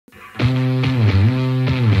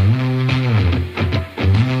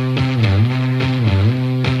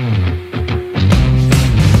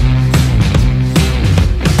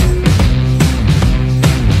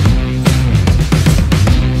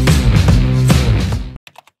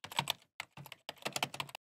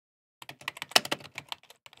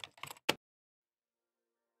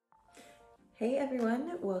Hey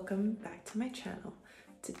everyone, welcome back to my channel.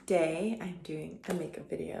 Today I'm doing a makeup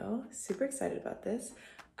video. Super excited about this.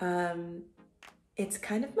 It's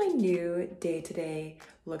kind of my new day-to-day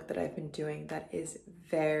look that I've been doing that is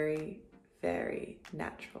very, very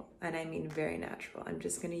natural. And I mean very natural. I'm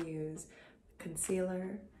just gonna use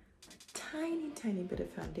concealer, a tiny bit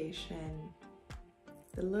of foundation,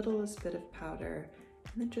 the littlest bit of powder,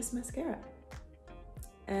 and then just mascara.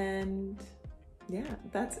 And yeah,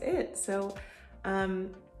 that's it. So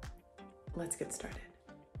let's get started.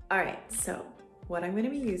 All right, so what I'm going to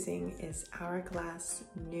be using is Hourglass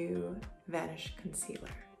New Vanish Concealer.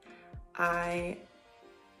 I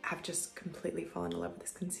have just completely fallen in love with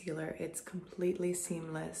this concealer. It's completely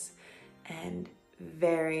seamless and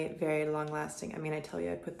very, very long lasting. I mean, I tell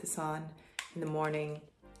you, I put this on in the morning,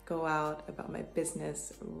 go out about my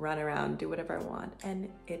business, run around, do whatever I want, and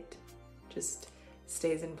it just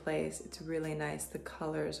stays in place. It's really nice. The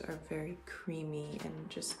colors are very creamy and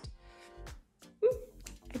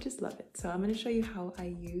I just love it. So I'm going to show you how I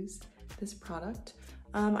use this product.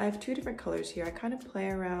 I have two different colors here. I kind of play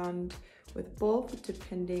around with both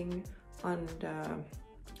depending on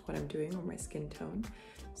what I'm doing or my skin tone.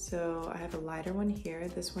 So I have a lighter one here.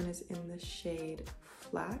 This one is in the shade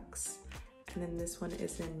Flax, and then this one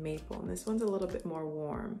is in Maple, and this one's a little bit more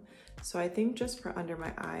warm. So I think just for under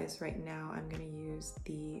my eyes right now, I'm gonna use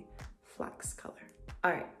the Flax color.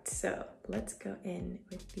 All right, so let's go in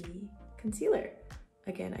with the concealer.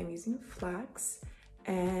 Again, I'm using Flax,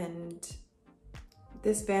 and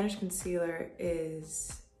this Vanish concealer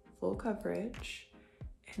is full coverage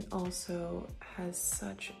and also has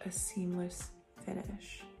such a seamless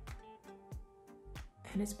finish.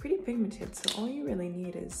 And it's pretty pigmented, so all you really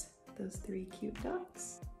need is those three cute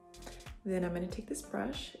dots. Then I'm going to take this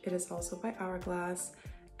brush. It is also by Hourglass,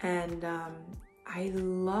 and I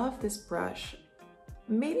love this brush.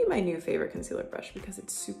 Maybe my new favorite concealer brush because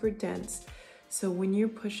it's super dense. So when you're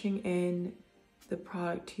pushing in the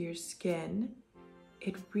product to your skin,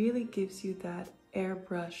 it really gives you that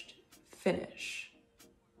airbrushed finish.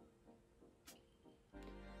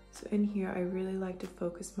 So in here, I really like to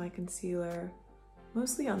focus my concealer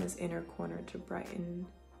mostly on this inner corner to brighten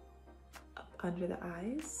up under the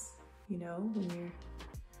eyes. You know, when you're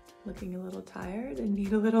looking a little tired and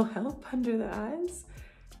need a little help under the eyes,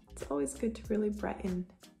 it's always good to really brighten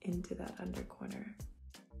into that under corner.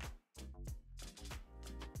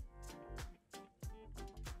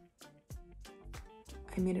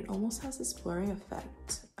 I mean, it almost has this blurring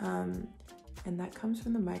effect, and that comes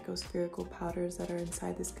from the microspherical powders that are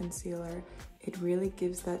inside this concealer. It really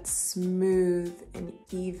gives that smooth and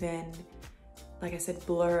even, like I said,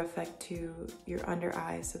 blur effect to your under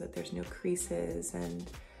eyes so that there's no creases,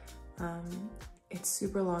 and it's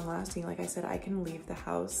super long lasting. Like I said, I can leave the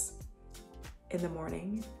house in the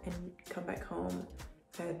morning and come back home.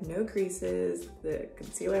 I have no creases, the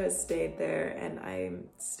concealer has stayed there, and I'm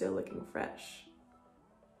still looking fresh.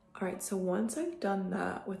 All right, so once I've done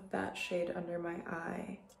that with that shade under my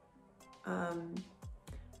eye, I'm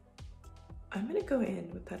gonna go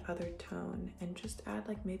in with that other tone and just add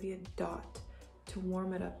like maybe a dot to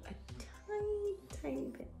warm it up a tiny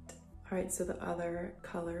bit. All right, so the other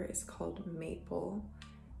color is called Maple,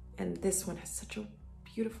 and this one has such a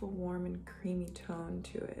beautiful warm and creamy tone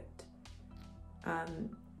to it.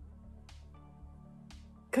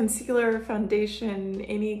 Concealer, foundation,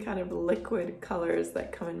 any kind of liquid colors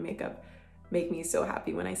that come in makeup make me so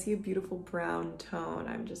happy. When I see a beautiful brown tone,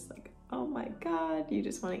 I'm just like, oh my God, you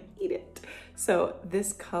just want to eat it. So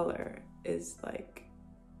this color is like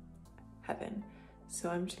heaven. So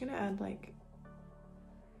I'm just gonna add like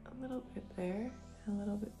a little bit there, a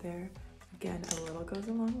little bit there. Again, a little goes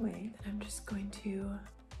a long way. And I'm just going to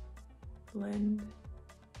blend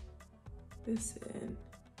this in.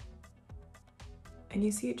 And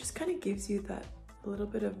you see, it just kind of gives you that little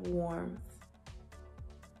bit of warmth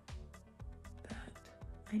that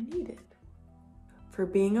I needed. For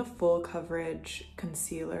being a full coverage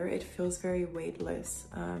concealer, it feels very weightless,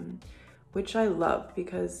 which I love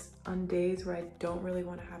because on days where I don't really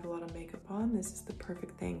want to have a lot of makeup on, this is the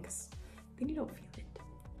perfect thing because then you don't feel it.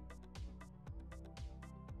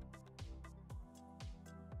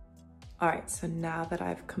 All right, so now that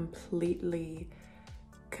I've completely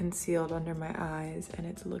concealed under my eyes and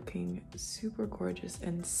it's looking super gorgeous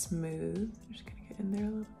and smooth, I'm just gonna get in there a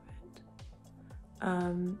little bit.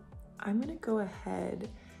 I'm gonna go ahead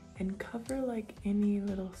and cover like any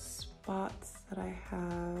little spots that I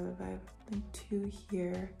have. I have like two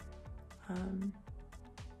here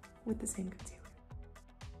with the same concealer.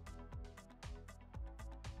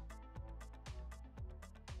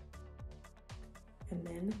 And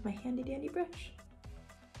then my handy dandy brush.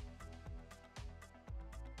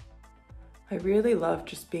 I really love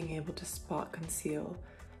just being able to spot conceal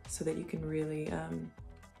so that you can really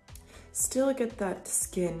still get that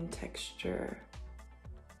skin texture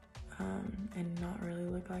and not really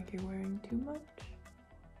look like you're wearing too much.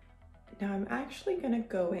 Now I'm actually gonna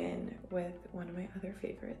go in with one of my other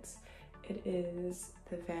favorites. It is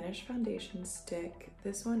the Vanish foundation stick.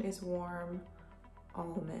 This one is warm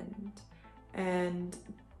almond. And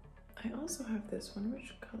I also have this one.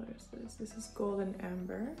 Which color is this? This is golden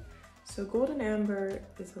amber. So golden amber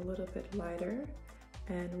is a little bit lighter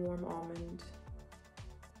and warm almond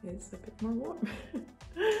is a bit more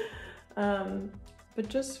warm. But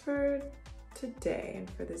just for today and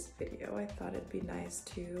for this video, I thought it'd be nice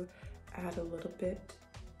to add a little bit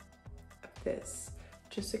of this,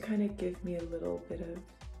 just to kind of give me a little bit of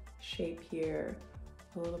shape here,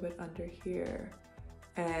 a little bit under here,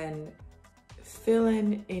 and fill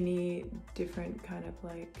in any different kind of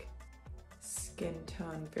like skin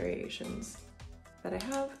tone variations that I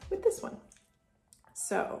have with this one.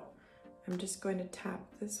 So I'm just going to tap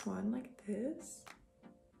this one like this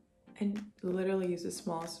and literally use the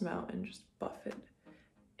smallest amount and just buff it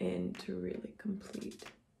in to really complete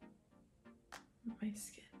my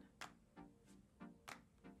skin.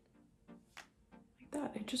 Like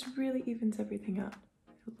that. It just really evens everything out.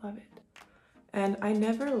 I love it. And I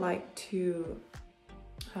never like to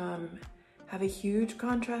have a huge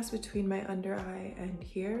contrast between my under eye and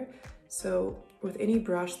here. So with any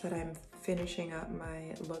brush that I'm finishing up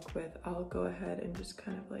my look with, I'll go ahead and just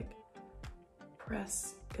kind of like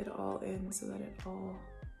press it all in so that it all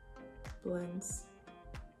blends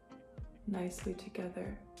nicely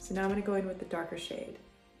together. So now I'm gonna go in with the darker shade,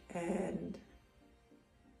 and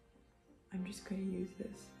I'm just gonna use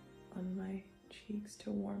this on my cheeks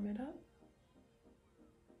to warm it up.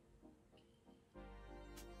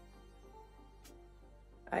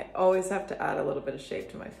 I always have to add a little bit of shape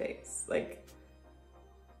to my face. Like,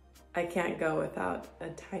 I can't go without a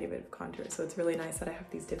tiny bit of contour. So it's really nice that I have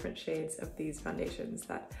these different shades of these foundations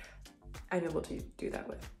that I'm able to do that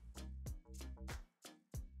with.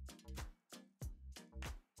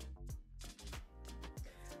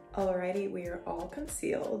 Alrighty, we are all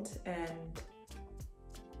concealed and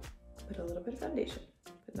put a little bit of foundation,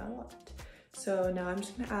 but not a lot. So now I'm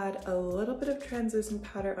just gonna add a little bit of translucent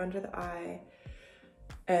powder under the eye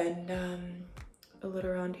and a little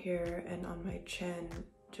around here and on my chin,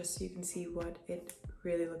 just so you can see what it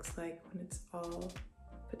really looks like when it's all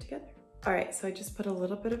put together. All right, so I just put a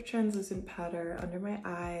little bit of translucent powder under my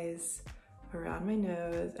eyes, around my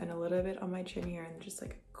nose, and a little bit on my chin here, and just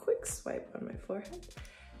like a quick swipe on my forehead.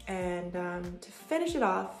 And to finish it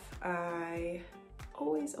off, I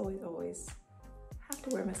always have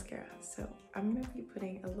to wear mascara. So I'm gonna be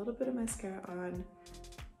putting a little bit of mascara on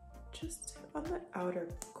just on the outer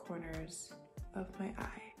corners of my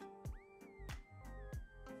eye.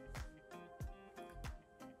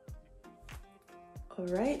 All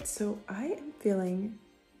right, so I am feeling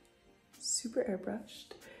super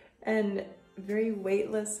airbrushed and very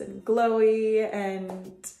weightless and glowy,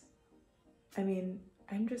 and I mean,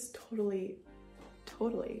 I'm just totally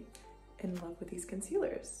in love with these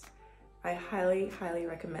concealers. I highly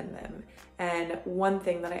recommend them. And one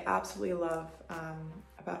thing that I absolutely love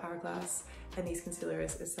about Hourglass and these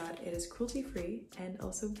concealers is that it is cruelty-free and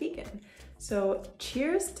also vegan. So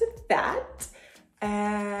cheers to that.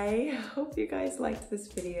 I hope you guys liked this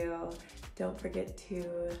video. Don't forget to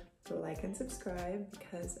like and subscribe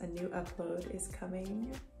because a new upload is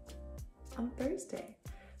coming on Thursday.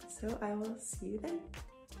 So I will see you then.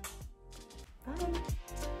 Bye.